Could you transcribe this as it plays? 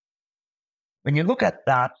When you look at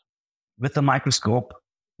that with the microscope,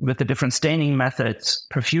 with the different staining methods,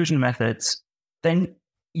 perfusion methods, then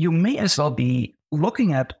you may as well be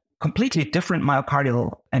looking at completely different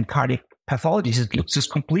myocardial and cardiac pathologies. It looks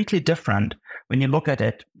just completely different when you look at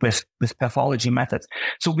it with pathology methods.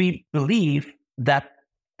 So we believe that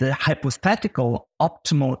the hypothetical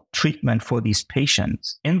optimal treatment for these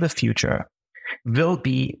patients in the future will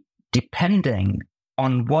be depending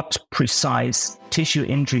on what precise tissue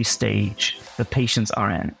injury stage the patients are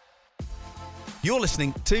in. You're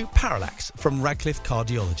listening to Parallax from Radcliffe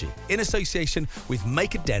Cardiology in association with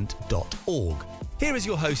makeadent.org. Here is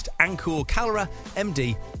your host, Ankur Kalra,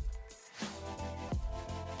 MD.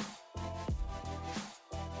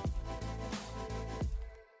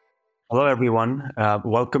 Hello, everyone.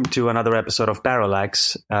 Welcome to another episode of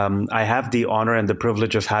Parallax. I have the honor and the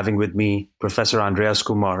privilege of having with me Professor Andreas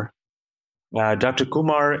Kumar. Dr.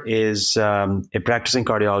 Kumar is a practicing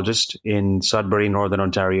cardiologist in Sudbury, Northern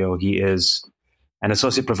Ontario. He is an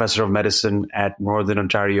associate professor of medicine at Northern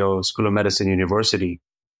Ontario School of Medicine University.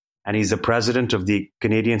 And he's the president of the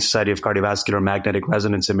Canadian Society of Cardiovascular Magnetic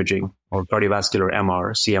Resonance Imaging, or cardiovascular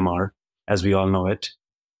MR, CMR, as we all know it.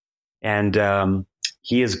 And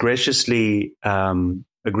he has graciously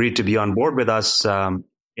agreed to be on board with us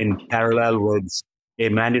in parallel with a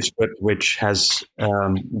manuscript which has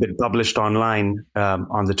been published online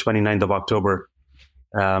on the 29th of October,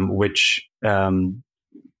 which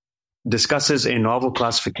discusses a novel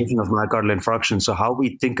classification of myocardial infarction. So how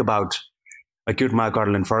we think about acute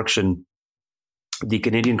myocardial infarction. The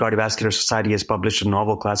Canadian Cardiovascular Society has published a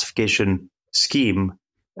novel classification scheme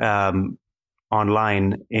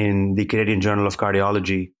online in the Canadian Journal of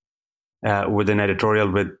Cardiology with an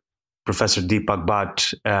editorial with Professor Deepak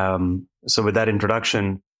Bhatt. So with that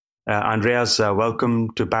introduction, Andreas,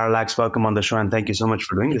 welcome to Parallax. Welcome on the show, and thank you so much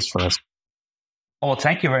for doing this for us. Oh,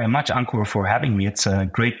 thank you very much, Ankur, for having me. It's a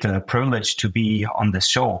great privilege to be on this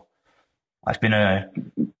show. I've been a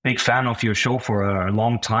big fan of your show for a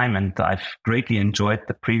long time, and I've greatly enjoyed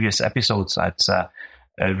the previous episodes. It's a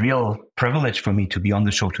real privilege for me to be on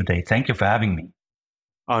the show today. Thank you for having me.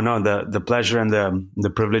 Oh, no, the pleasure and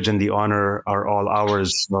the privilege and the honor are all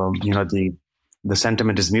ours. The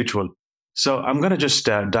sentiment is mutual. So I'm going to just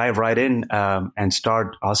dive right in and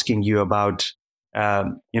start asking you about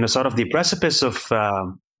sort of the precipice of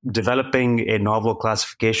developing a novel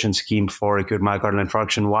classification scheme for acute myocardial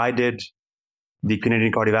infarction. Why did the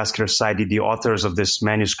Canadian Cardiovascular Society, the authors of this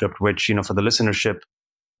manuscript, which, for the listenership,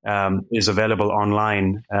 is available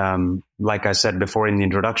online, like I said before in the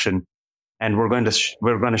introduction, and we're going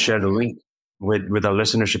to share the link with our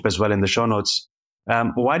listenership as well in the show notes.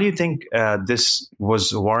 Why do you think this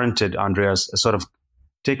was warranted, Andreas? Sort of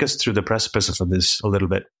take us through the precipice of this a little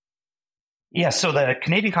bit. Yeah, so the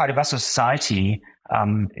Canadian Cardiovascular Society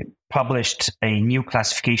published a new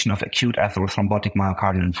classification of acute atherothrombotic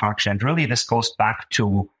myocardial infarction. And really, this goes back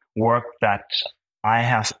to work that I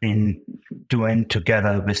have been doing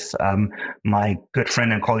together with my good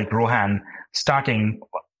friend and colleague Rohan, starting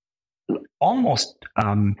almost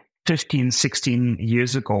 15, 16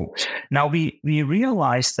 years ago. Now, we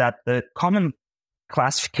realized that the common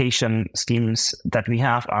classification schemes that we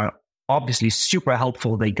have are obviously super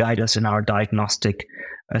helpful. They guide us in our diagnostic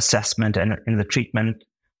assessment and in the treatment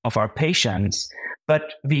of our patients.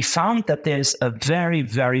 But we found that there's a very,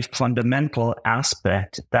 very fundamental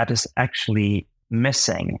aspect that is actually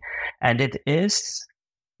missing. And it is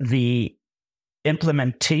the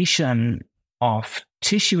implementation of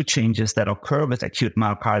tissue changes that occur with acute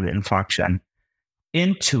myocardial infarction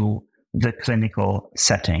into the clinical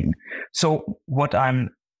setting. So what I'm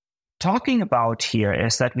talking about here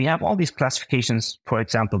is that we have all these classifications, for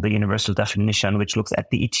example, the universal definition, which looks at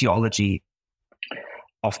the etiology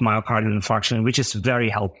of myocardial infarction, which is very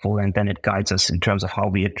helpful. And then it guides us in terms of how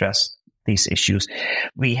we address these issues.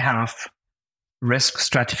 We have risk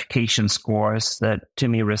stratification scores, the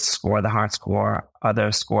TIMI risk score, the heart score,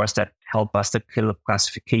 other scores that help us to kill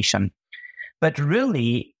classification. But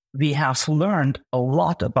really, we have learned a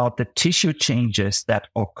lot about the tissue changes that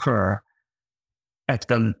occur at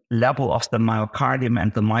the level of the myocardium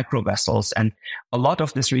and the microvessels. And a lot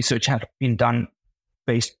of this research has been done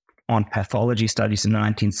based on pathology studies in the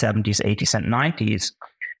 1970s, 80s, and 90s.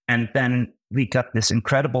 And then we got this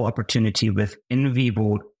incredible opportunity with in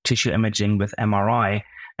vivo tissue imaging with MRI.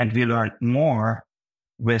 And we learned more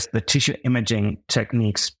with the tissue imaging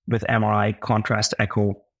techniques with MRI, contrast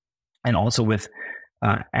echo, and also with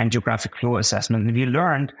angiographic flow assessment. And we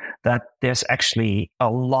learned that there's actually a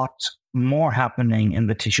lot more happening in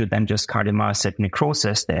the tissue than just cardiomyocyte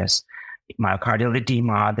necrosis. There's myocardial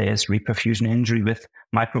edema, there's reperfusion injury with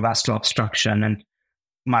microvascular obstruction, and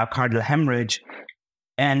myocardial hemorrhage.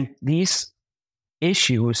 And these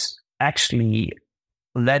issues actually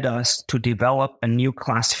led us to develop a new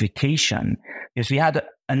classification, because we had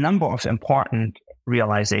a number of important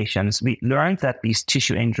realizations. We learned that these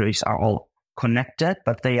tissue injuries are all connected,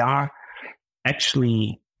 but they are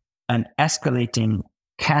actually an escalating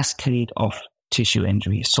cascade of tissue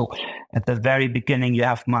injuries. So at the very beginning, you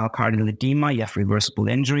have myocardial edema, you have reversible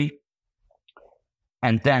injury.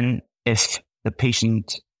 And then if the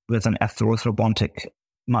patient with an atherothrombotic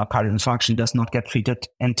myocardial infarction does not get treated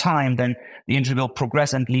in time, then the injury will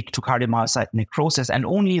progress and lead to cardiomyocyte necrosis. And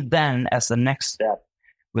only then, as the next step,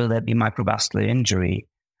 will there be microvascular injury,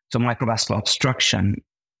 so microvascular obstruction.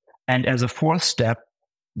 And as a fourth step,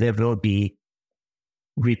 there will be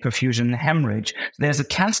reperfusion hemorrhage. There's a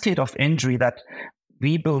cascade of injury that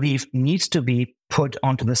we believe needs to be put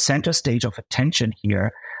onto the center stage of attention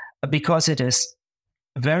here, because it is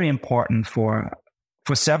very important for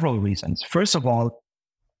several reasons. First of all,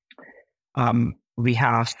 we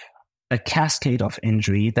have a cascade of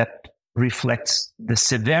injury that reflects the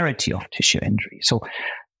severity of tissue injury. So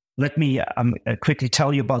let me quickly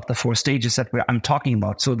tell you about the four stages that I'm talking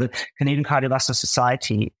about. So the Canadian Cardiovascular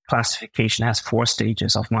Society classification has 4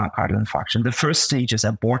 stages of myocardial infarction. The first stage is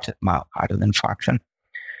aborted myocardial infarction.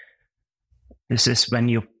 This is when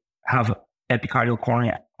you have epicardial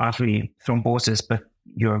coronary artery thrombosis, but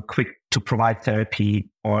you're quick to provide therapy,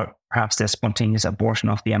 or perhaps there's spontaneous abortion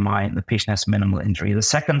of the MI and the patient has minimal injury. The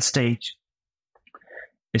second stage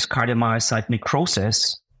is cardiomyocyte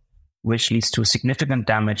necrosis, which leads to significant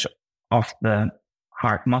damage of the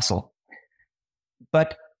heart muscle.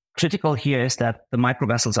 But critical here is that the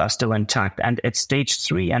microvessels are still intact. And at stage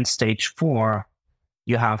 3 and stage 4,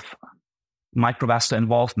 you have microvascular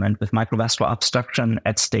involvement with microvascular obstruction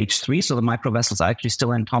at stage 3. So the microvessels are actually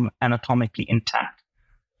still anatomically intact,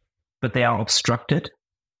 but they are obstructed.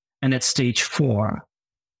 And at stage 4,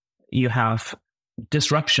 you have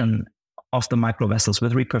disruption of the microvessels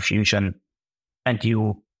with reperfusion, and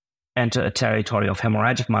you enter a territory of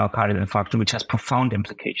hemorrhagic myocardial infarction, which has profound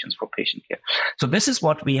implications for patient care. So this is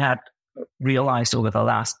what we had realized over the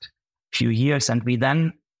last few years. And we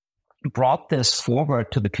then brought this forward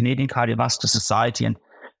to the Canadian Cardiovascular Society, and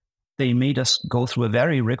they made us go through a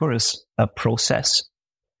very rigorous process.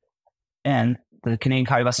 And the Canadian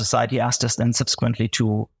Cardiovascular Society asked us then subsequently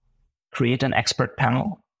to create an expert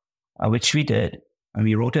panel, which we did, and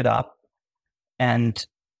we wrote it up. And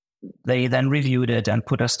they then reviewed it and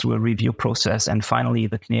put us through a review process. And finally,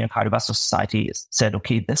 the Canadian Cardiovascular Society said,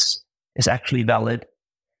 okay, this is actually valid,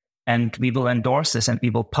 and we will endorse this and we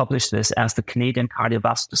will publish this as the Canadian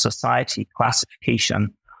Cardiovascular Society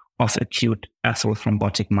classification of acute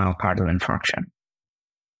atherothrombotic myocardial infarction.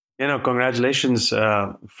 Congratulations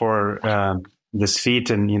for this feat.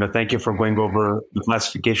 And, thank you for going over the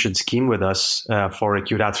classification scheme with us for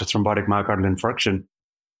acute atherothrombotic myocardial infarction.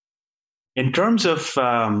 In terms of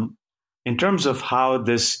how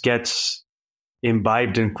this gets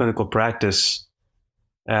imbibed in clinical practice,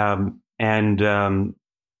 perhaps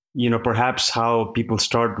how people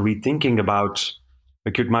start rethinking about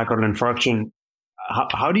acute myocardial infarction,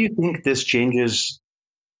 how do you think this changes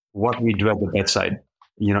what we do at the bedside?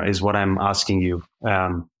 Is what I'm asking you.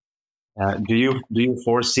 Do you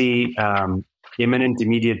foresee imminent,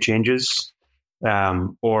 immediate changes,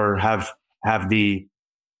 or have the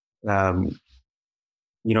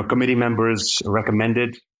committee members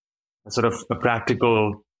recommended sort of a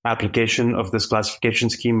practical application of this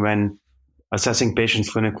classification scheme when assessing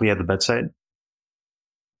patients clinically at the bedside?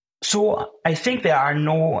 So I think there are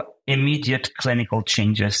no immediate clinical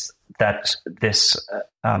changes that this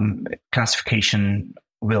classification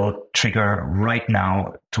will trigger right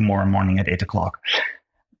now, tomorrow morning at 8:00.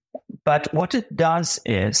 But what it does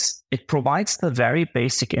is it provides the very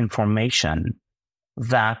basic information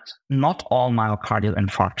that not all myocardial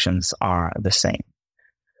infarctions are the same.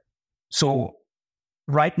 So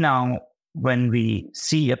right now, when we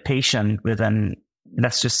see a patient with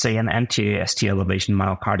let's just say an anterior ST elevation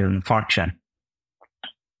myocardial infarction,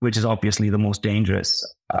 which is obviously the most dangerous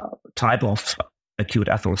type of acute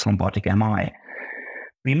atherothrombotic MI,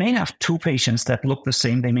 we may have 2 patients that look the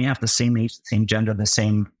same. They may have the same age, the same gender, the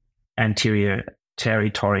same anterior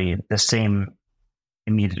territory, the same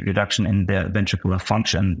immediate reduction in their ventricular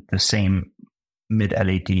function, the same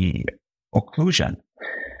mid-LAD occlusion,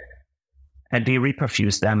 and we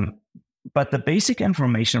reperfuse them. But the basic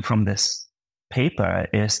information from this paper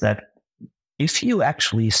is that if you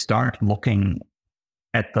actually start looking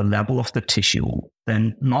at the level of the tissue,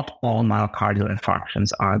 then not all myocardial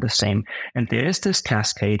infarctions are the same. And there is this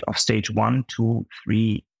cascade of stage 1, 2,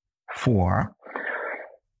 3, 4,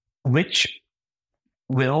 which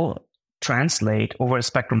will translate over a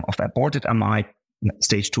spectrum of aborted MI,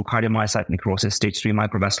 stage 2 cardiomyocyte necrosis, stage 3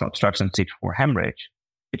 microvascular obstruction, stage 4 hemorrhage.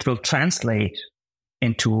 It will translate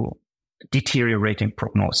into deteriorating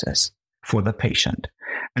prognosis for the patient.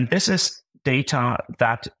 And this is data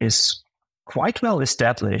that is quite well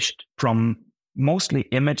established from mostly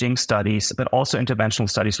imaging studies, but also interventional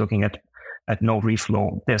studies looking at no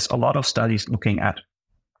reflow. There's a lot of studies looking at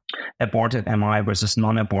aborted MI versus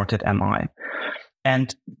non-aborted MI.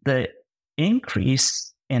 And the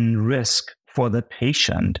increase in risk for the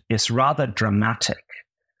patient is rather dramatic.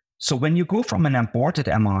 So when you go from an aborted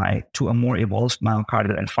MI to a more evolved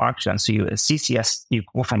myocardial infarction, so you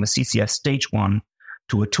go from a CCS stage 1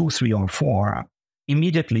 to a 2, 3, or 4,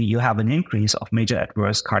 immediately you have an increase of major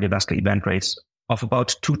adverse cardiovascular event rates of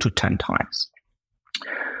about 2 to 10 times.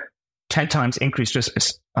 10 times increased risk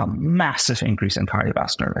is a massive increase in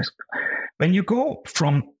cardiovascular risk. When you go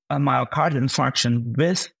from a myocardial infarction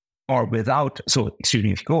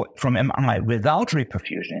if you go from MI without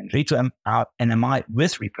reperfusion injury to an MI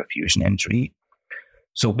with reperfusion injury,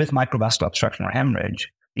 so with microvascular obstruction or hemorrhage,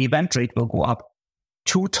 the event rate will go up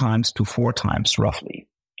 2 times to 4 times roughly.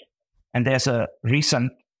 And there's a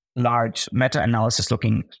recent large meta-analysis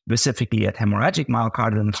looking specifically at hemorrhagic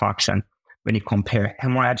myocardial infarction. When you compare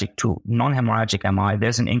hemorrhagic to non-hemorrhagic MI,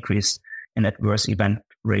 there's an increase in adverse event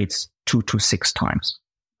rates 2 to 6 times.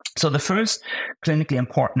 So the first clinically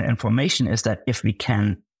important information is that if we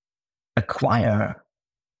can acquire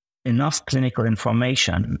enough clinical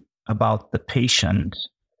information about the patient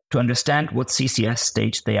to understand what CCS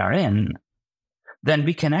stage they are in, then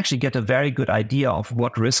we can actually get a very good idea of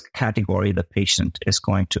what risk category the patient is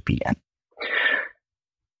going to be in.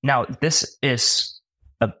 Now, this is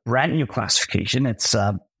a brand new classification. It's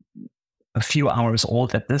a few hours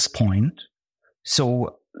old at this point.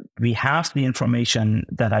 So we have the information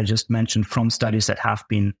that I just mentioned from studies that have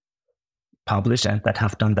been published and that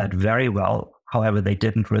have done that very well. However, they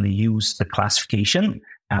didn't really use the classification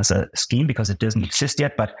as a scheme because it doesn't exist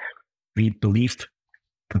yet, but we believe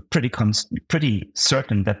pretty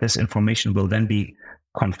certain that this information will then be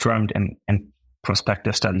confirmed in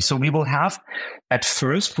prospective studies. So we will have, at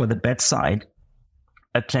first, for the bedside,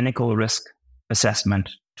 a clinical risk assessment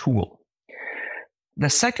tool. The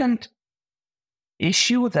second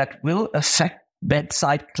issue that will affect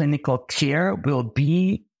bedside clinical care will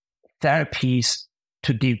be therapies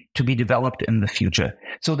to be developed in the future.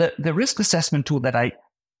 So the risk assessment tool that I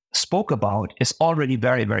spoke about is already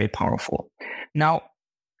very, very powerful. Now,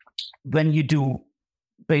 when you do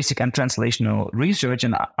basic and translational research,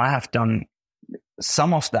 and I have done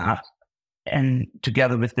some of that, and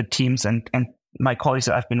together with the teams and my colleagues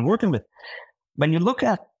that I've been working with, when you look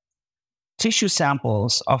at tissue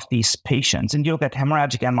samples of these patients, and you look at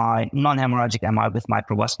hemorrhagic MI, non-hemorrhagic MI with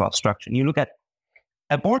microvascular obstruction, you look at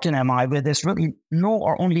aborted MI where there's really no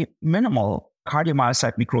or only minimal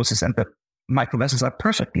cardiomyocyte necrosis and the microvessels are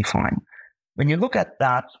perfectly fine. When you look at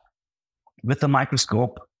that with the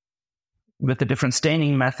microscope, with the different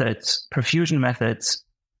staining methods, perfusion methods,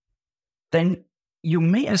 then you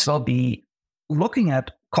may as well be looking at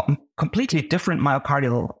completely different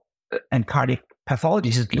myocardial and cardiac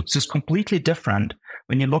pathologies. It looks just completely different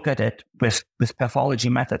when you look at it with pathology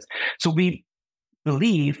methods. So we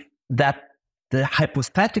believe that the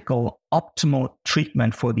hypothetical optimal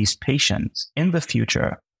treatment for these patients in the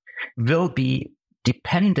future will be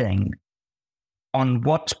depending on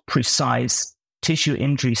what precise tissue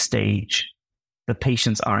injury stage the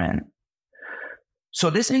patients are in. So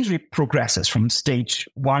this injury progresses from stage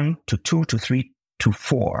 1 to 2 to 3 to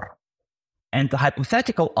 4. And the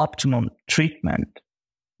hypothetical optimum treatment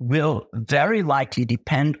will very likely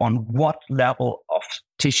depend on what level of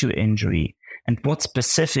tissue injury and what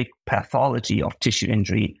specific pathology of tissue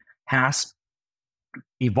injury has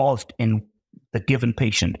evolved in the given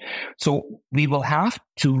patient. So we will have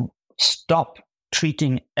to stop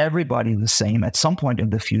treating everybody the same at some point in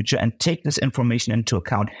the future and take this information into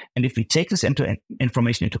account. And if we take this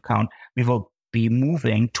information into account, we will be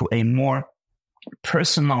moving to a more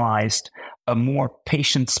personalized, a more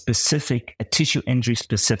patient-specific, a tissue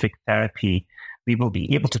injury-specific therapy. We will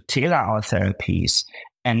be able to tailor our therapies.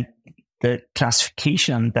 And the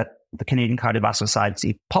classification that the Canadian Cardiovascular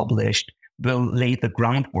Society published will lay the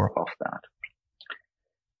groundwork of that.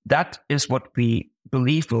 That is what we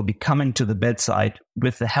believe will be coming to the bedside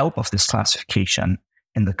with the help of this classification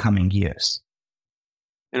in the coming years.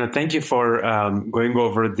 Thank you for going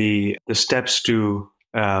over the steps to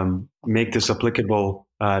make this applicable,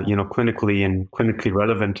 clinically and clinically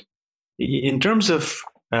relevant. In terms of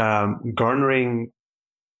garnering,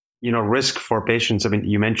 risk for patients, I mean,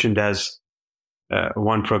 you mentioned as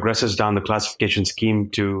one progresses down the classification scheme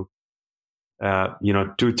to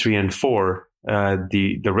 2, 3, and 4,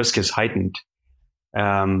 the risk is heightened.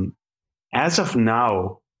 As of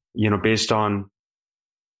now, based on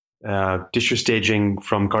tissue staging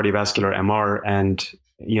from cardiovascular MR, and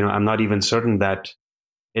I'm not even certain that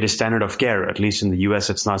it is standard of care. At least in the US,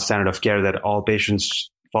 it's not standard of care that all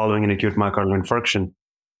patients following an acute myocardial infarction,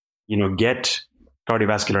 get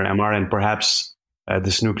cardiovascular MR, and perhaps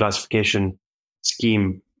this new classification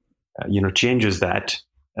scheme, changes that.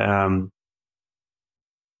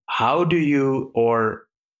 How do you, or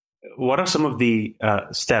what are some of the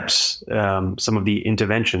steps, some of the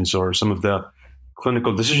interventions, or some of the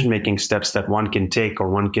clinical decision-making steps that one can take or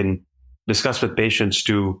one can discuss with patients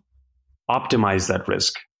to optimize that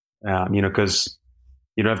risk? Because,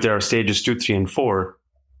 if there are stages 2, 3, and 4,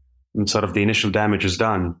 and sort of the initial damage is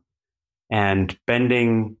done, and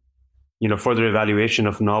pending, further evaluation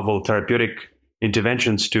of novel therapeutic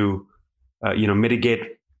interventions to,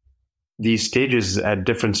 mitigate these stages at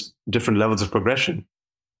different levels of progression,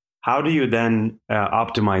 how do you then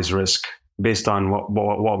optimize risk based on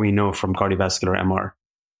what we know from cardiovascular MR?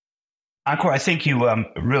 Ankur, I think you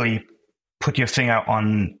really put your finger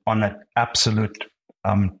on an absolute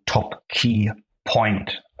top key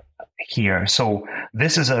point here. So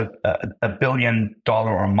this is a $1 billion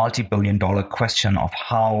or multi-billion dollar question of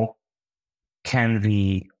how can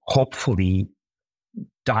we hopefully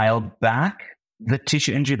dial back the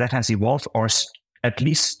tissue injury that has evolved, or at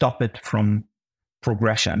least stop it from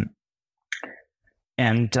progression.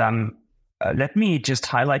 And let me just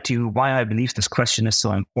highlight to you why I believe this question is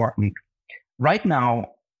so important. Right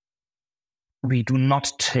now, we do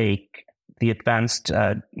not take the advanced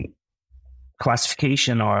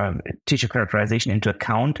classification or tissue characterization into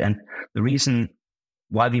account. And the reason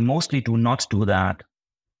why we mostly do not do that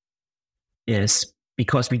is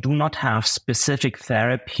because we do not have specific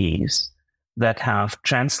therapies that have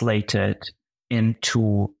translated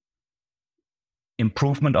into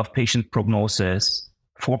improvement of patient prognosis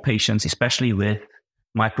for patients, especially with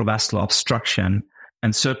microvascular obstruction,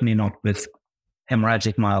 and certainly not with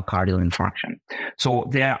hemorrhagic myocardial infarction. So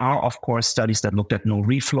there are, of course, studies that looked at no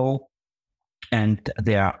reflow, and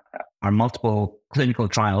there are multiple clinical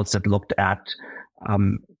trials that looked at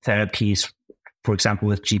therapies, for example,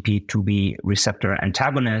 with GP2B receptor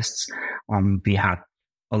antagonists. We had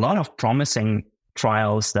a lot of promising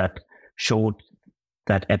trials that showed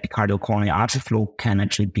that epicardial coronary artery flow can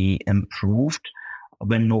actually be improved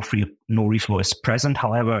when no reflow is present.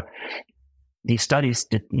 However, these studies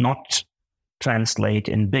did not translate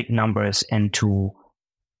in big numbers into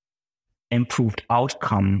improved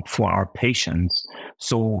outcome for our patients.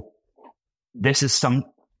 So this is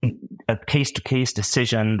a case-to-case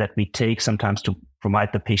decision that we take sometimes to provide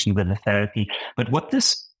the patient with a therapy. But what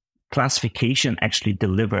this classification actually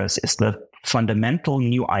delivers is the fundamental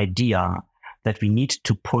new idea that we need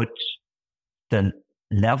to put the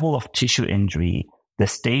level of tissue injury, the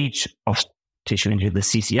stage of tissue injury, the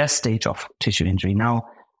CCS stage of tissue injury, now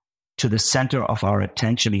to the center of our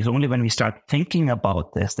attention. Because only when we start thinking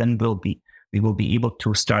about this, then we will be able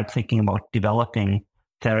to start thinking about developing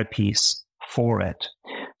therapies for it.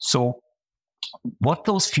 So what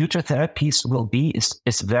those future therapies will be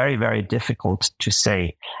is very, very difficult to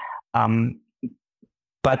say.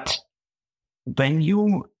 But when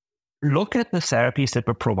you look at the therapies that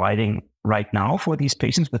we're providing right now for these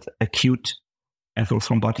patients with acute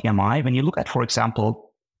atherothrombotic MI, when you look at, for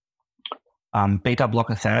example, beta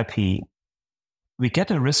blocker therapy, we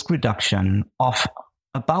get a risk reduction of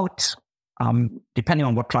about, depending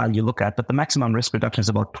on what trial you look at, but the maximum risk reduction is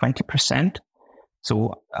about 20%.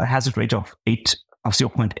 So a hazard rate of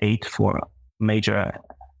 0.8 for major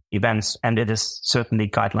events. And it is certainly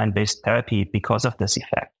guideline-based therapy because of this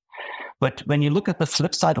effect. But when you look at the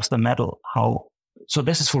flip side of the medal, so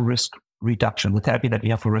this is for risk reduction, the therapy that we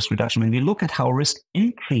have for risk reduction. When we look at how risk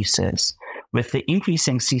increases with the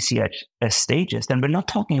increasing CCS stages, then we're not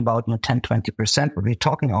talking about 10, 20%, but we're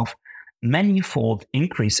talking of many-fold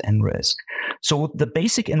increase in risk. So the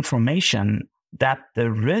basic information that the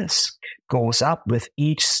risk goes up with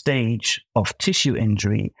each stage of tissue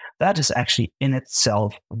injury, that is actually in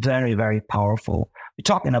itself very, very powerful. We're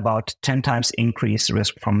talking about 10 times increased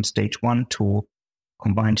risk from stage 1 to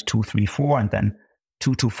combined 2, 3, 4, and then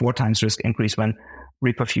 2 to 4 times risk increase when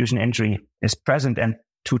reperfusion injury is present, and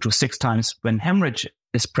 2 to 6 times when hemorrhage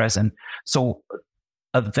is present. So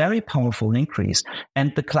a very powerful increase.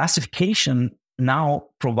 And the classification now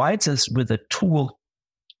provides us with a tool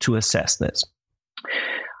to assess this.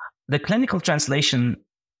 The clinical translation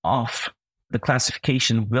of the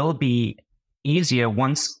classification will be easier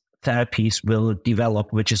once therapies will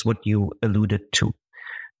develop, which is what you alluded to.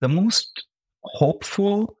 The most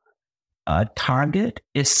hopeful target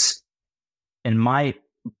is, in my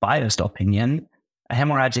biased opinion, a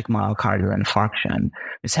hemorrhagic myocardial infarction.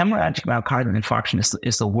 This hemorrhagic myocardial infarction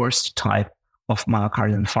is the worst type of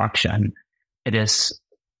myocardial infarction. It is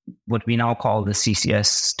what we now call the CCS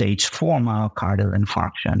stage 4 myocardial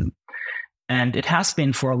infarction. And it has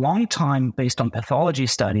been for a long time, based on pathology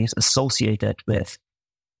studies, associated with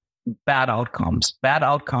bad outcomes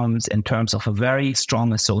in terms of a very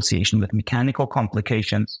strong association with mechanical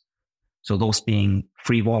complications. So those being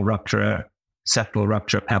free wall rupture, septal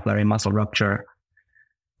rupture, papillary muscle rupture.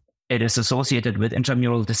 It is associated with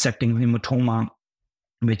intramural dissecting hematoma,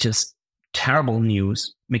 which is terrible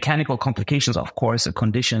news. Mechanical complications, of course, a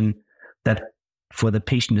condition that for the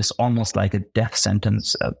patient is almost like a death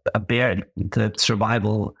sentence. The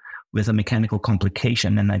survival with a mechanical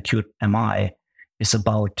complication in acute MI is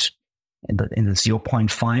about in the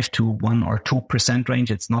 0.5 to 1 or 2%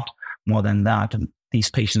 range. It's not more than that. And these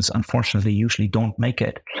patients, unfortunately, usually don't make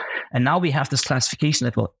it. And now we have this classification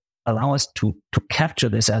that will allow us to capture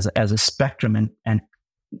this as a spectrum and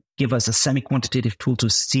give us a semi-quantitative tool to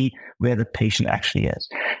see where the patient actually is.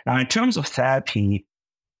 Now, in terms of therapy,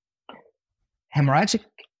 hemorrhagic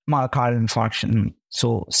myocardial infarction,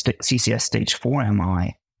 so CCS stage 4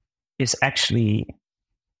 MI, is actually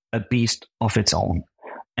a beast of its own.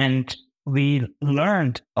 And we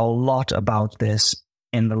learned a lot about this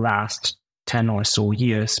in the last 10 or so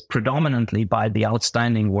years, predominantly by the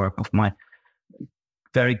outstanding work of my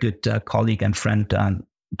very good colleague and friend,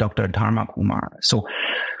 Dr. Kumar. So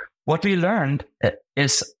what we learned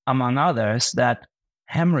is, among others, that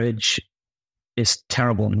hemorrhage is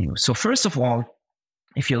terrible news. So first of all,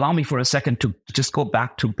 if you allow me for a second to just go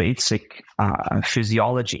back to basic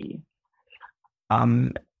physiology,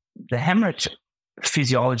 the hemorrhage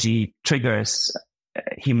physiology triggers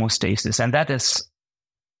hemostasis, and that is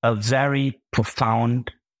a very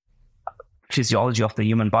profound physiology of the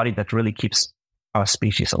human body that really keeps our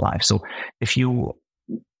species alive. So if you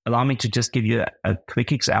allow me to just give you a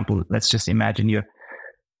quick example, let's just imagine you're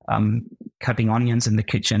cutting onions in the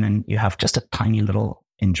kitchen and you have just a tiny little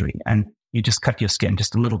injury and you just cut your skin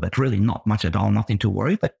just a little bit, really not much at all, nothing to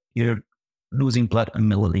worry, but you're losing blood a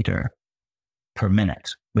milliliter per minute,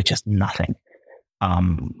 which is nothing.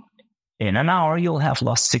 In an hour, you'll have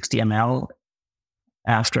lost 60 ml.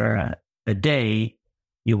 After a day,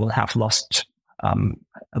 you will have lost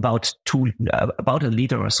about a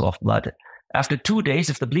liter or so of blood. After 2 days,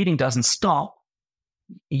 if the bleeding doesn't stop,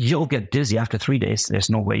 you'll get dizzy. After 3 days, there's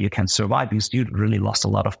no way you can survive because you really lost a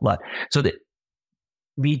lot of blood. So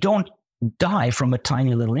we don't die from a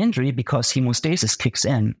tiny little injury because hemostasis kicks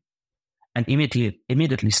in and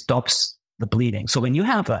immediately stops the bleeding. So when you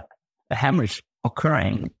have a hemorrhage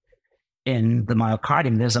occurring in the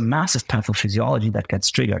myocardium, there's a massive pathophysiology that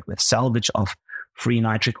gets triggered with salvage of free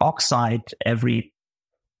nitric oxide, every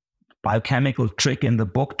biochemical trick in the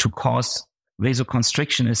book to cause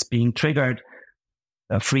vasoconstriction is being triggered.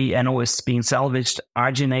 Free NO is being salvaged.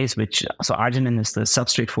 Arginase, so arginine is the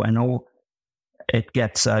substrate for NO, it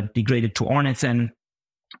gets degraded to ornithine.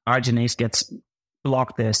 Arginase gets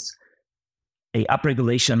blocked. There's a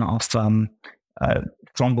upregulation of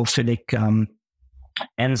thrombophilic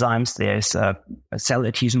enzymes. There's cell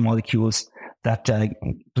adhesion molecules that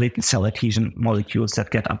blatant cell adhesion molecules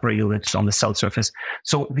that get upregulated on the cell surface.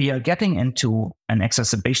 So we are getting into an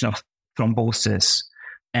exacerbation of thrombosis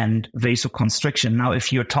and vasoconstriction. Now,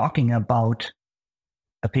 if you're talking about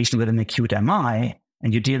a patient with an acute MI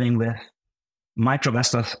and you're dealing with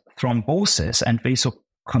mitrovascular thrombosis and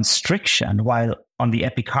vasoconstriction, while on the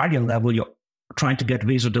epicardial level, you're trying to get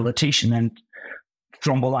vasodilatation and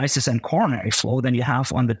thrombolysis and coronary flow, then you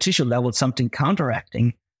have on the tissue level something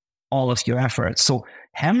counteracting all of your efforts. So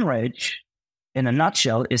hemorrhage, in a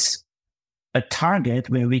nutshell, is a target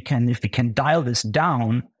where if we can dial this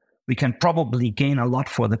down, we can probably gain a lot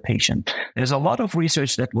for the patient. There's a lot of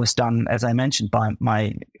research that was done, as I mentioned, by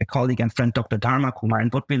my colleague and friend, Dr. Kumar.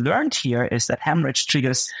 And what we learned here is that hemorrhage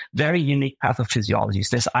triggers very unique pathophysiologies.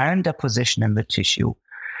 There's iron deposition in the tissue.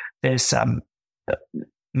 There's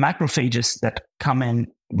macrophages that come in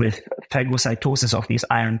with phagocytosis of these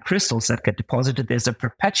iron crystals that get deposited. There's a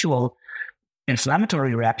perpetual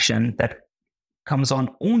inflammatory reaction that comes on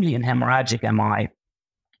only in hemorrhagic MI,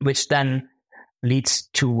 which then leads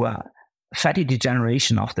to fatty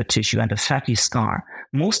degeneration of the tissue and a fatty scar.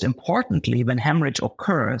 Most importantly, when hemorrhage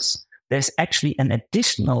occurs, there's actually an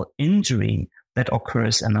additional injury that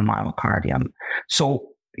occurs in the myocardium.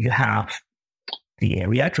 So you have the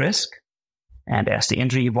area at risk, and as the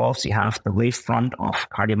injury evolves, you have the wave front of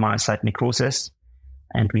cardiomyocyte necrosis,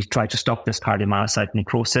 And we try to stop this cardiomyocyte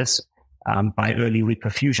necrosis by early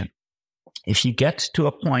reperfusion. If you get to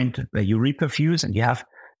a point where you reperfuse and you have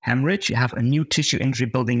hemorrhage, you have a new tissue injury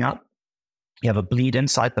building up, you have a bleed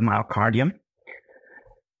inside the myocardium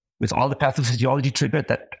with all the pathophysiology triggered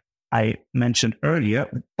that I mentioned earlier.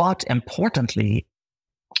 But importantly,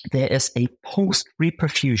 there is a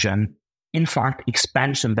post-reperfusion infarct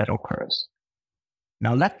expansion that occurs.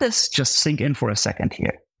 Now, let this just sink in for a second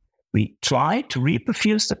here. We try to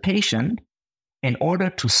reperfuse the patient in order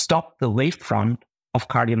to stop the wavefront of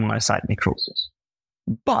cardiomyocyte necrosis.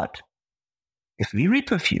 But if we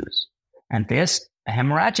reperfuse and there's a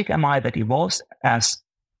hemorrhagic MI that evolves as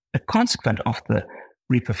a consequence of the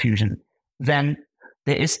reperfusion, then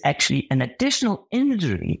there is actually an additional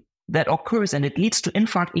injury that occurs and it leads to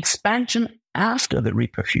infarct expansion after the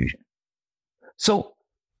reperfusion. So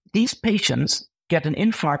these patients get an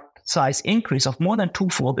infarct size increase of more than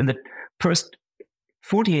twofold in the first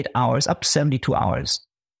 48 hours up to 72 hours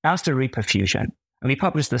after reperfusion. And we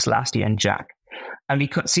published this last year in JACC. And we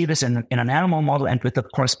could see this in an animal model and with the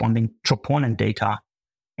corresponding troponin data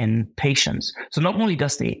in patients. So not only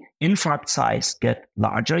does the infarct size get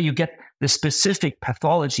larger, you get the specific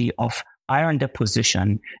pathology of iron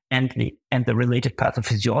deposition and the related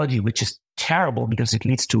pathophysiology, which is terrible because it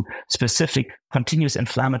leads to specific continuous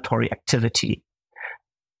inflammatory activity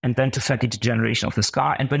and then to fatty degeneration of the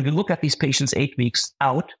scar. And when we look at these patients 8 weeks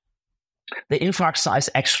out, the infarct size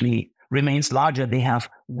actually remains larger. They have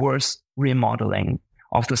worse remodeling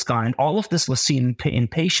of the scar. And all of this was seen in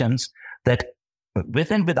patients that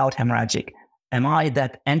with and without hemorrhagic MI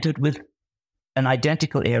that entered with an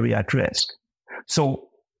identical area at risk. So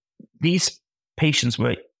these patients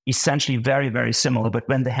were essentially very, very similar. But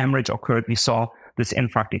when the hemorrhage occurred, we saw this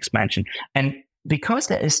infarct expansion. And because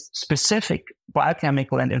there is specific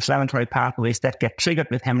biochemical and inflammatory pathways that get triggered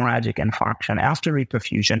with hemorrhagic infarction after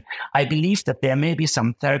reperfusion, I believe that there may be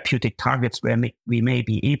some therapeutic targets where we may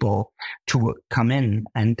be able to come in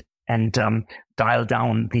and dial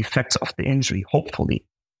down the effects of the injury, hopefully.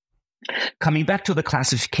 Coming back to the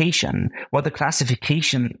classification, what the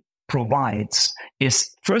classification provides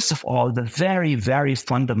is, first of all, the very, very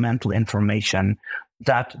fundamental information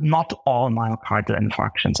that not all myocardial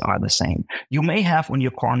infarctions are the same. You may have on your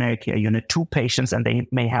coronary care unit 2 patients and they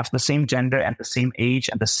may have the same gender and the same age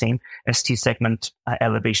and the same ST segment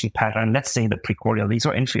elevation pattern, let's say the precordial leads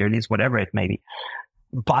or inferior leads, whatever it may be.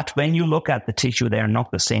 But when you look at the tissue, they are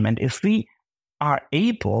not the same. And if we are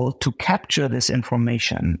able to capture this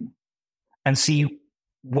information and see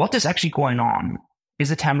what is actually going on, is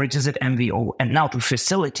it hemorrhage, is it MVO? And now to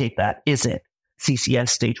facilitate that, is it CCS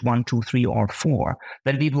stage 1, 2, 3, or 4,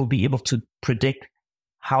 then we will be able to predict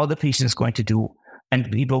how the patient is going to do,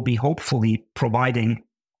 and we will be hopefully providing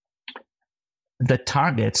the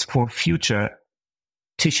targets for future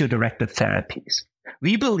tissue-directed therapies.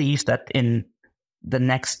 We believe that in the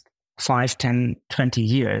next 5, 10, 20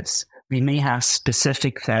 years, we may have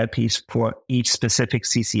specific therapies for each specific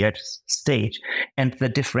CCS stage, and the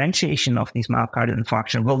differentiation of these myocardial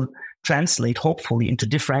infarction will translate hopefully into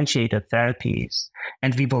differentiated therapies,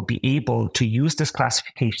 and we will be able to use this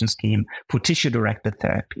classification scheme for tissue-directed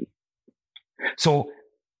therapy. So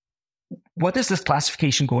what is this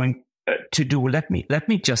classification going to do? Let me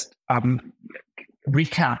just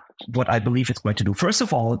recap what I believe it's going to do. First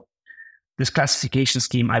of all, this classification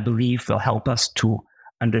scheme, I believe, will help us to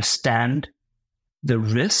understand the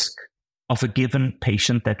risk of a given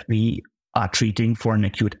patient that we are treating for an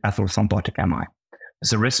acute atherothrombotic MI.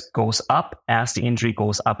 The risk goes up as the injury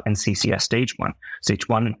goes up in CCS stage 1. Stage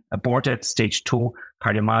 1 aborted, stage 2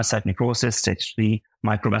 cardiomyocyte necrosis, stage 3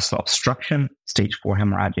 microvascular obstruction, stage 4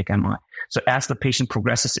 hemorrhagic MI. So as the patient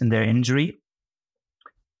progresses in their injury,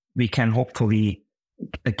 we can hopefully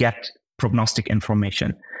get prognostic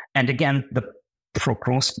information. And again, the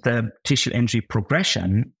tissue injury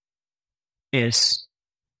progression is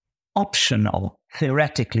optional.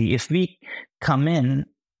 Theoretically, if we come in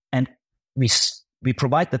and we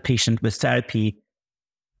provide the patient with therapy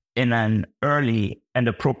in an early and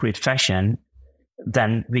appropriate fashion,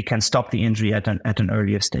 then we can stop the injury at an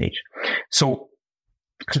earlier stage. So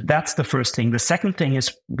that's the first thing. The second thing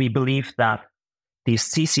is we believe that these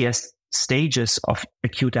CCS stages of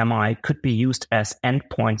acute MI could be used as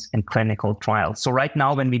endpoints in clinical trials. So right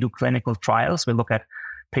now, when we do clinical trials, we look at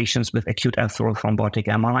patients with acute atherothrombotic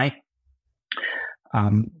MI.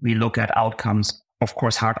 We look at outcomes, of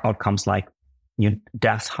course, heart outcomes like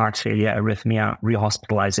death, heart failure, arrhythmia,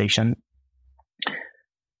 rehospitalization.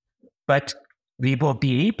 But we will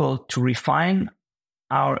be able to refine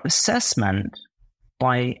our assessment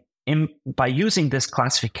by using this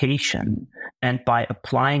classification and by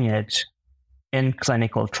applying it in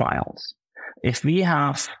clinical trials. If we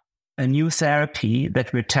have a new therapy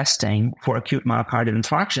that we're testing for acute myocardial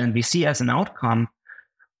infarction, and we see as an outcome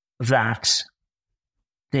that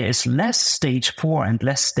there is less stage 4 and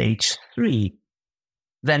less stage 3,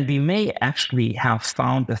 then we may actually have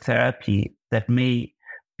found a therapy that may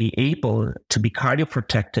be able to be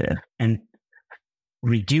cardioprotective and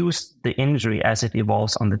reduce the injury as it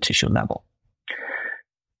evolves on the tissue level.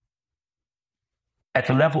 At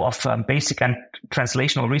the level of basic and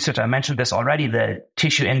translational research, I mentioned this already, the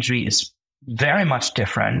tissue injury is very much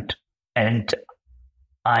different. And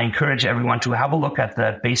I encourage everyone to have a look at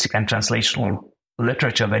the basic and translational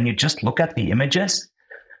literature. When you just look at the images,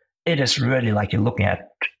 it is really like you're looking at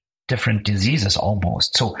different diseases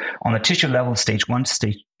almost. So on the tissue level, stage 1,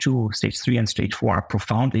 stage 2, stage 3, and stage 4 are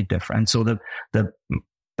profoundly different. So the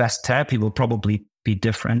best therapy will probably be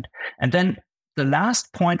different. And then the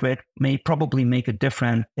last point where it may probably make a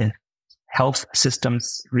difference is health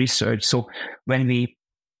systems research. So when we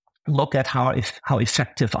look at how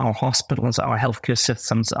effective our hospitals, our healthcare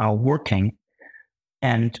systems are working,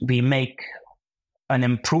 and we make an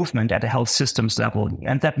improvement at a health systems level,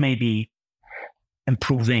 and that may be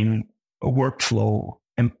improving workflow,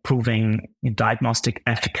 improving diagnostic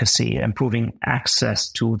efficacy, improving access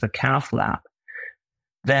to the cath lab,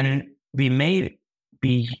 then we may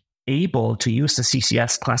be able to use the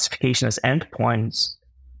CCS classification as endpoints,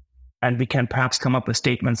 and we can perhaps come up with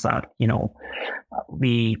statements that,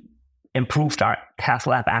 we improved our cath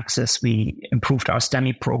lab access, we improved our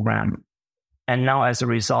STEMI program, and now as a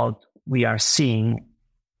result, we are seeing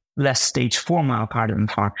less stage 4 myocardial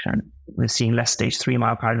infarction. We're seeing less stage 3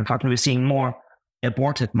 myocardial infarction. We're seeing more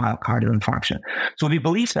aborted myocardial infarction. So we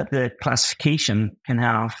believe that the classification can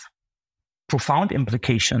have profound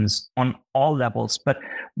implications on all levels. But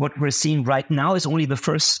what we're seeing right now is only the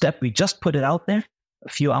first step. We just put it out there a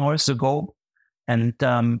few hours ago, and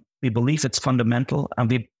we believe it's fundamental,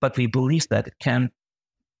 but we believe that it can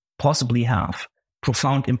possibly have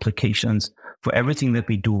profound implications for everything that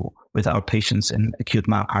we do with our patients in acute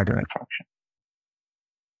myocardial infarction.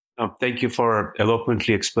 Thank you for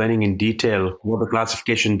eloquently explaining in detail what the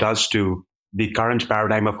classification does to the current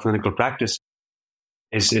paradigm of clinical practice.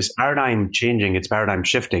 Is paradigm changing? It's paradigm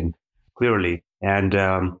shifting, clearly. And,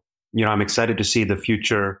 I'm excited to see the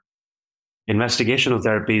future investigational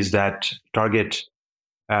therapies that target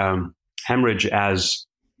hemorrhage as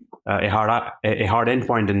a hard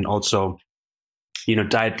endpoint, and also,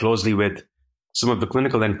 tie it closely with some of the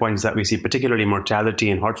clinical endpoints that we see, particularly mortality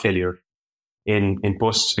and heart failure in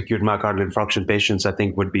post-acute myocardial infarction patients, I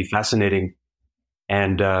think would be fascinating.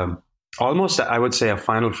 And almost, I would say, a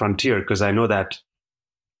final frontier, because I know that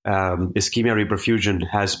ischemia reperfusion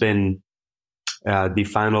has been the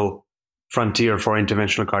final frontier for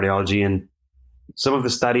interventional cardiology. And some of the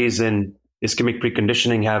studies in ischemic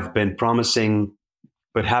preconditioning have been promising,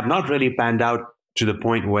 but have not really panned out to the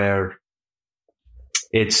point where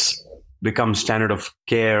it's become standard of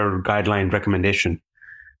care guideline recommendation.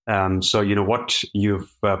 So, what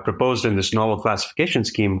you've proposed in this novel classification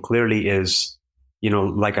scheme clearly is,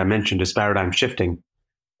 like I mentioned, is paradigm shifting.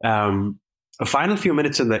 A final few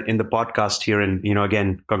minutes in the podcast here, and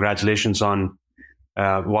again, congratulations on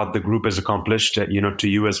what the group has accomplished. To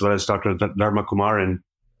you as well as Dr. Dharma Kumar, and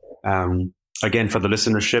again for the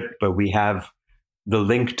listenership, we have the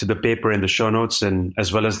link to the paper in the show notes, and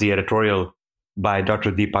as well as the editorial by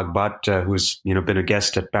Dr. Deepak Bhatt, who's been a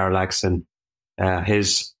guest at Parallax, and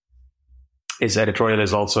his editorial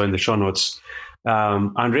is also in the show notes.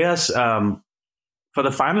 Andreas, for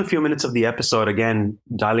the final few minutes of the episode, again,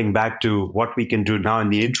 dialing back to what we can do now in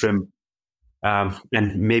the interim,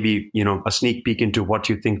 and maybe, a sneak peek into what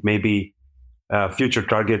you think may be future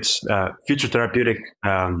targets, future therapeutic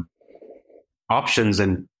options,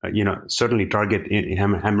 and, certainly target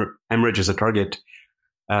hemorrhage as a target.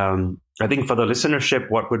 I think for the listenership,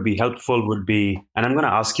 what would be helpful would be, and I'm going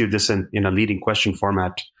to ask you this in a leading question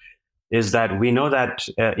format, is that we know that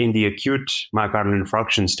in the acute myocardial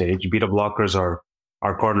infarction stage, beta blockers are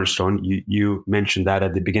cornerstone. You mentioned that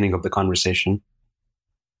at the beginning of the conversation.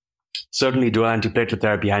 Certainly dual antiplatelet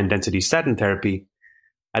therapy, high intensity statin therapy.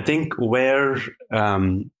 I think where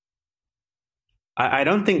I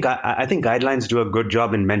think guidelines do a good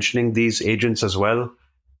job in mentioning these agents as well.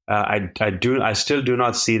 I still do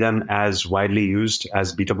not see them as widely used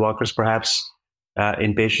as beta blockers, perhaps,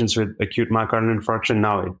 in patients with acute myocardial infarction.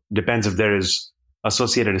 Now, it depends if there is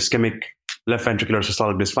associated ischemic left ventricular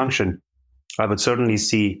systolic dysfunction. I would certainly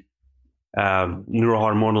see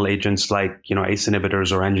neurohormonal agents like ACE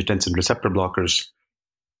inhibitors or angiotensin receptor blockers.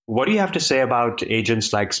 What do you have to say about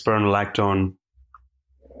agents like spironolactone,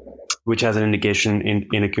 which has an indication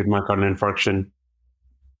in acute myocardial infarction,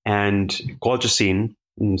 and colchicine,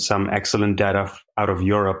 some excellent data out of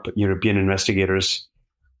European investigators,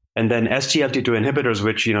 and then SGLT2 inhibitors,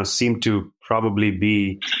 which seem to probably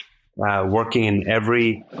be working in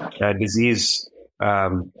every disease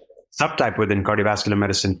subtype within cardiovascular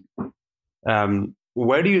medicine.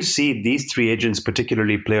 Where do you see these three agents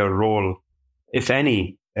particularly play a role, if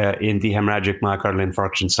any, in the hemorrhagic myocardial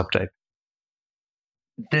infarction subtype?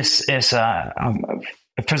 This is,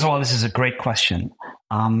 first of all, this is a great question.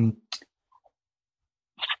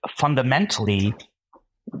 Fundamentally,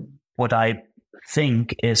 what I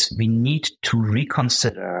think is we need to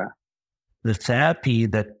reconsider multiple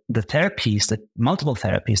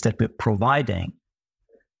therapies that we're providing,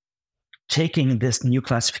 taking this new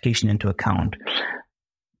classification into account.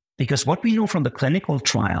 Because what we know from the clinical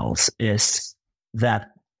trials is that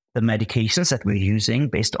the medications that we're using,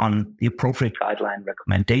 based on the appropriate guideline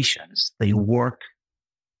recommendations, they work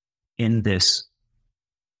in this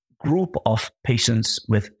group of patients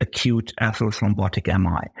with acute atherothrombotic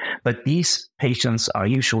MI. But these patients are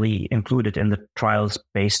usually included in the trials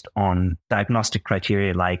based on diagnostic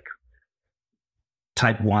criteria like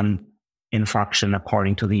type 1 infarction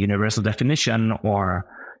according to the universal definition, or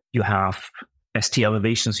you have ST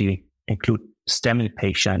elevations, you include STEMI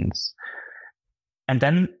patients. And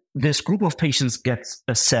then this group of patients gets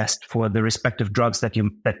assessed for the respective drugs that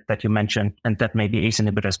you mentioned, and that may be ACE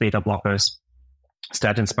inhibitors, beta blockers,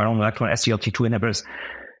 statins, spironolactone, SGLT2 inhibitors.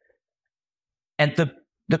 And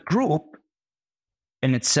the group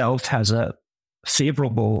in itself has a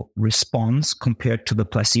favorable response compared to the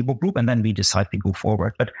placebo group, and then we decide we go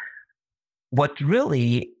forward. But what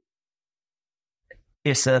really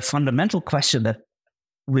is a fundamental question that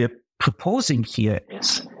we're proposing here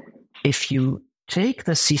is, if you take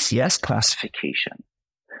the CCS classification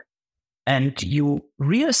and you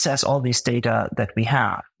reassess all these data that we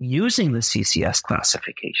have using the CCS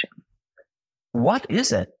classification, what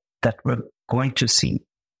is it that we're going to see?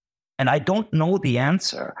 And I don't know the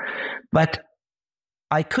answer, but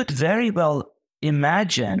I could very well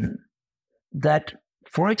imagine that,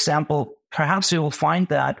 for example, perhaps we will find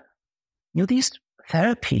that these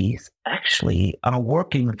therapies actually are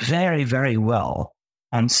working very, very well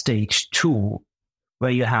on stage 2,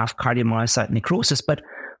 where you have cardiomyocyte necrosis, but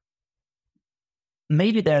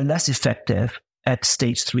maybe they're less effective at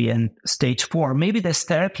stage 3 and stage 4. Maybe there's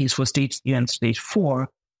therapies for stage 3 and stage 4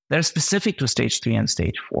 that are specific to stage 3 and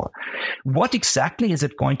stage 4. What exactly is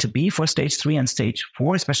it going to be for stage 3 and stage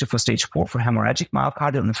 4, especially for stage 4 for hemorrhagic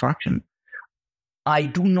myocardial infarction? I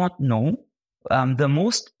do not know. The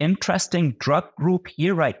most interesting drug group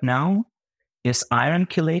here right now is iron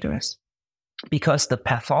chelators, because the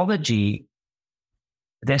pathology,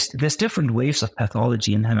 there's different waves of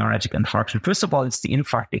pathology in hemorrhagic infarction. First of all, it's the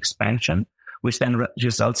infarct expansion, which then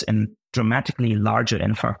results in dramatically larger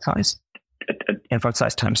infarct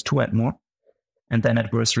size times 2 and more, and then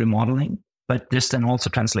adverse remodeling. But this then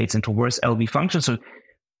also translates into worse LV function. So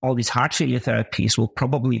all these heart failure therapies will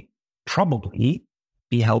probably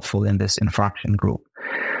be helpful in this infarction group.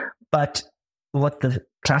 But what the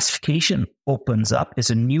classification opens up is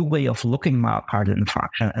a new way of looking at myocardial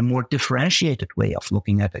infarction, a more differentiated way of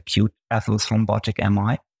looking at acute atherothrombotic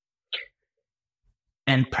MI.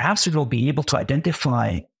 And perhaps we will be able to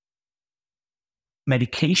identify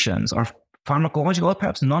medications or pharmacological or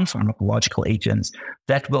perhaps non-pharmacological agents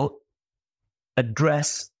that will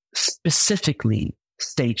address specifically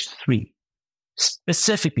stage 3,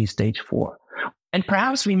 specifically stage 4. And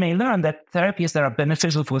perhaps we may learn that therapies that are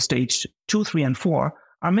beneficial for stage 2, 3, and 4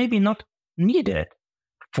 are maybe not needed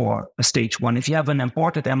for a stage 1. If you have an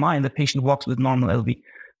imported MI and the patient walks out with normal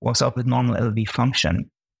LV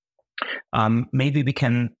function, maybe we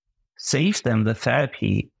can save them the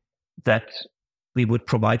therapy that we would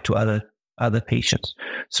provide to other patients.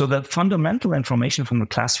 So the fundamental information from the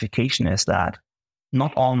classification is that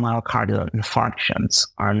not all myocardial infarctions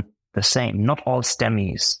are the same. Not all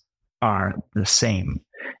STEMIs are the same.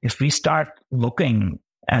 If we start looking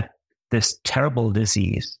at this terrible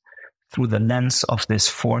disease through the lens of this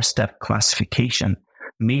 4-step classification,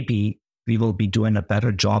 maybe we will be doing a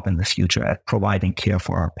better job in the future at providing care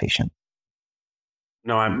for our patient.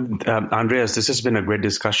 No, Andreas, this has been a great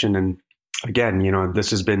discussion. And again, this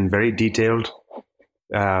has been very detailed,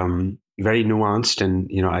 very nuanced. And,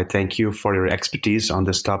 I thank you for your expertise on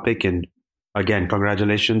this topic. And again,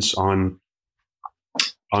 congratulations on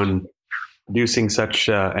producing such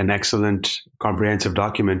an excellent, comprehensive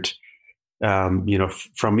document,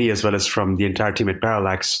 from me as well as from the entire team at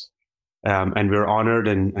Parallax. And we're honored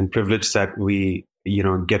and privileged that we,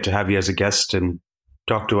 get to have you as a guest and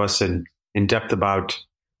talk to us in depth about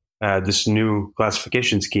this new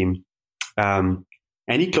classification scheme.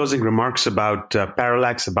 Any closing remarks about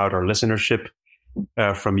Parallax, about our listenership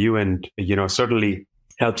from you, and certainly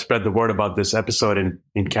help spread the word about this episode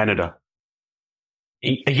in Canada?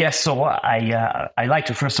 Yes, so I like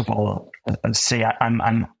to first of all say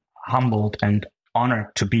I'm humbled and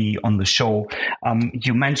honored to be on the show.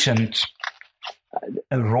 You mentioned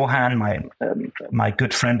Rohan, my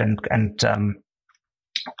good friend and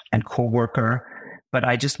co-worker, but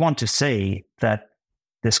I just want to say that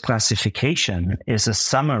this classification is a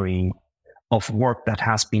summary of work that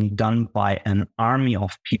has been done by an army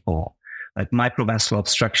of people. Like microvascular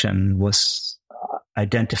obstruction was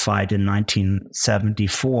identified in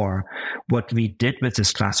 1974. What we did with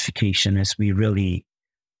this classification is we really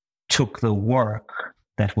took the work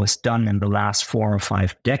that was done in the last 4 or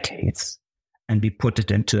 5 decades and we put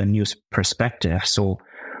it into a new perspective. So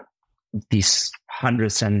these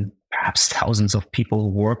hundreds and perhaps thousands of people who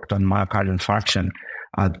worked on myocardial infarction,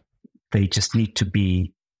 they just need to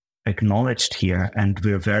be acknowledged here. And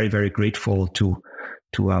we're very, very grateful to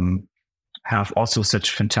have also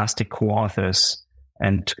such fantastic co-authors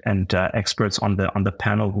and experts on the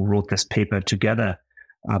panel who wrote this paper together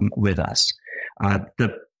with us.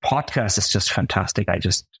 The podcast is just fantastic. I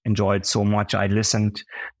just enjoyed so much. I listened.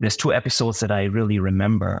 There's 2 episodes that I really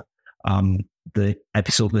remember. The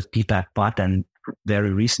episode with Deepak Bhatt and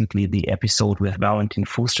very recently the episode with Valentin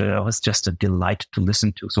Fuster. It was just a delight to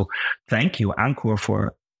listen to. So thank you, Ankur,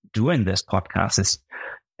 for doing this podcast. It's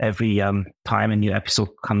every time a new episode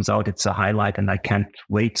comes out, it's a highlight and I can't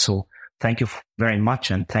wait. So thank you very much.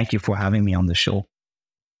 And thank you for having me on the show.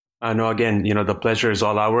 No, again, the pleasure is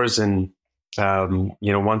all ours. And,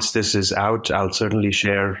 once this is out, I'll certainly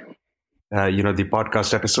share, the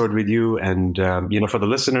podcast episode with you. And, for the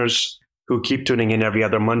listeners who keep tuning in every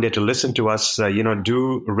other Monday to listen to us,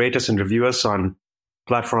 do rate us and review us on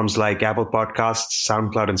platforms like Apple Podcasts,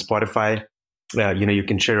 SoundCloud, and Spotify. You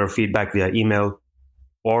can share your feedback via email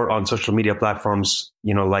or on social media platforms,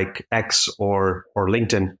 like X or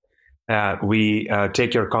LinkedIn. We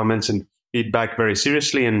take your comments and feedback very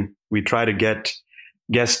seriously, and we try to get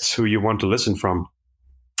guests who you want to listen from.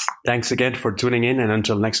 Thanks again for tuning in, and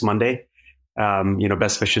until next Monday,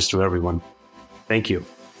 best wishes to everyone. Thank you.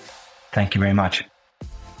 Thank you very much.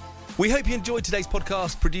 We hope you enjoyed today's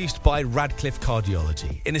podcast, produced by Radcliffe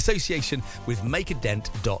Cardiology in association with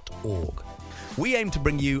makeadent.org. We aim to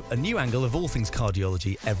bring you a new angle of all things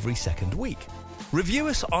cardiology every second week. Review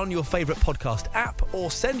us on your favourite podcast app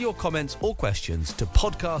or send your comments or questions to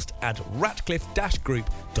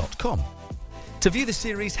podcast@radcliffe-group.com. To view the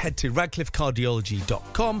series, head to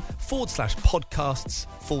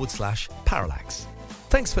radcliffecardiology.com/podcasts/parallax.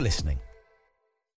 Thanks for listening.